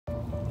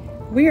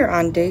We are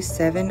on day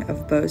 7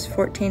 of Beau's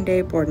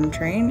 14-day board and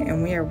train,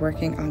 and we are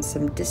working on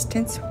some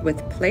distance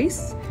with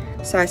place.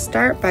 So I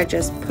start by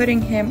just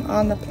putting him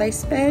on the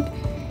place bed,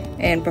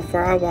 and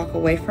before I walk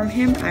away from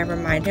him, I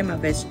remind him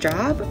of his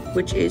job,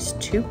 which is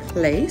to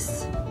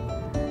place.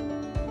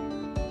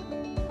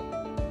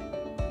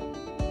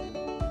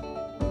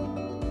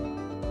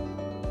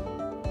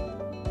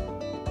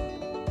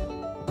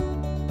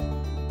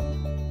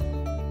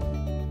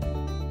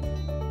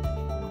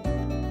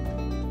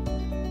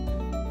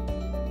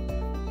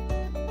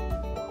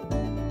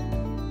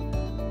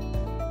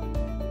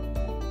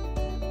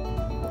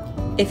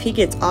 If he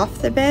gets off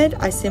the bed,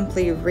 I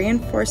simply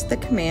reinforce the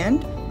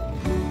command,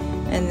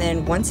 and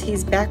then once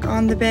he's back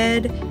on the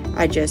bed,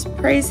 I just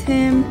praise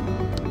him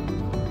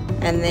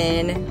and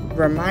then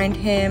remind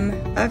him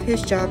of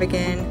his job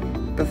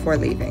again before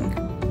leaving.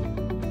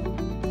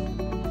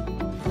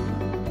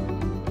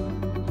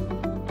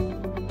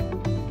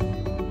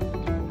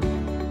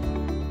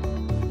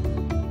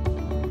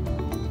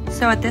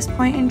 So at this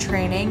point in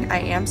training, I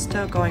am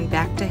still going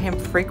back to him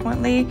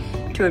frequently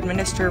to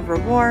administer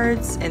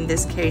rewards, in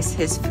this case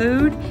his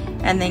food,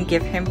 and then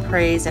give him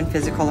praise and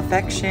physical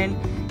affection,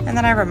 and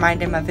then I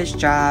remind him of his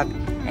job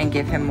and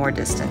give him more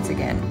distance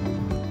again.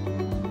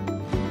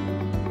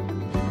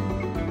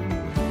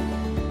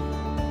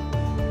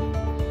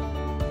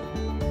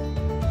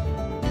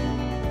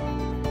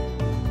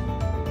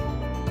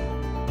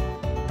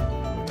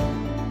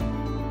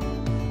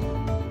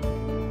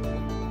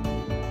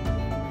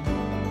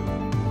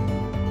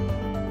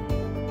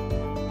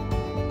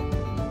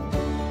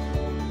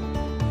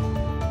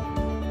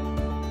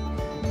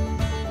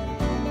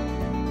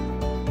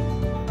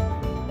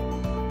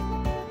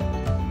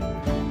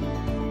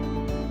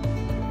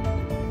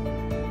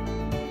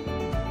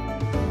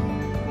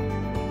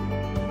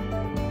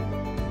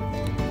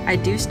 I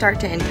do start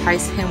to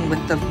entice him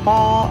with the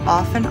ball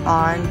off and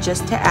on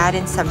just to add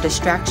in some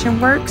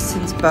distraction work,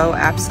 since Beau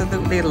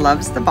absolutely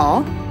loves the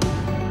ball.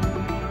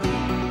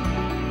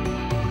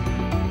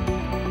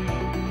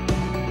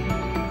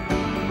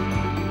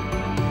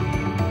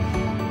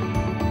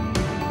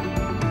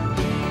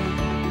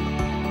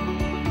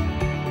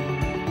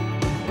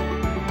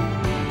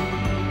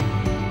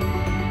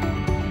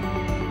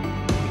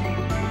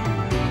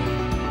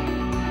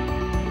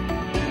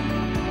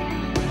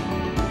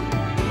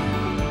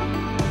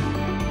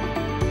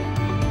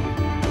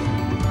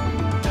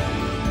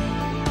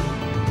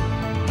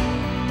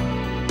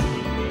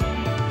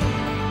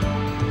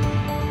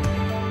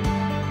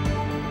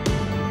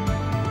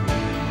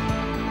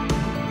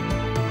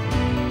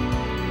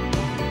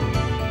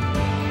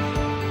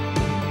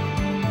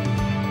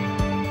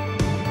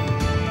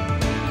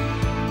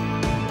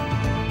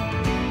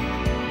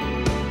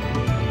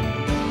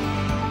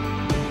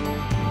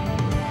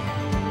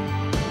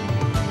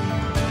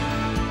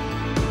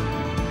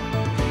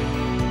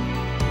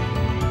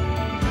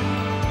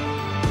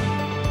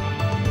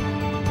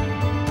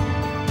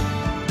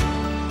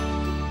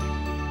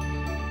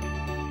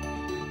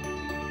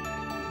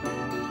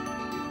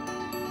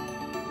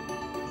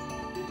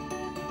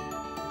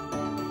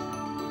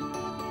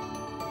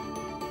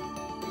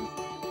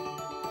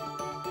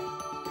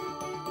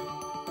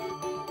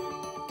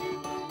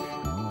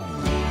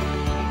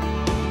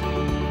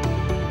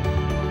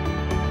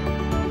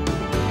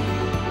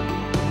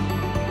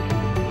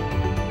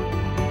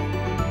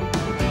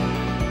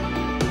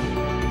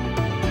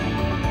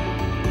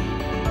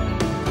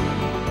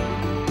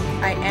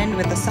 I end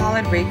with a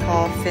solid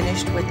recall,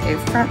 finished with a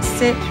front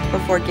sit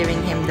before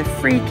giving him the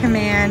free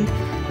command,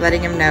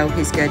 letting him know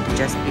he's good to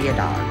just be a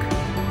dog.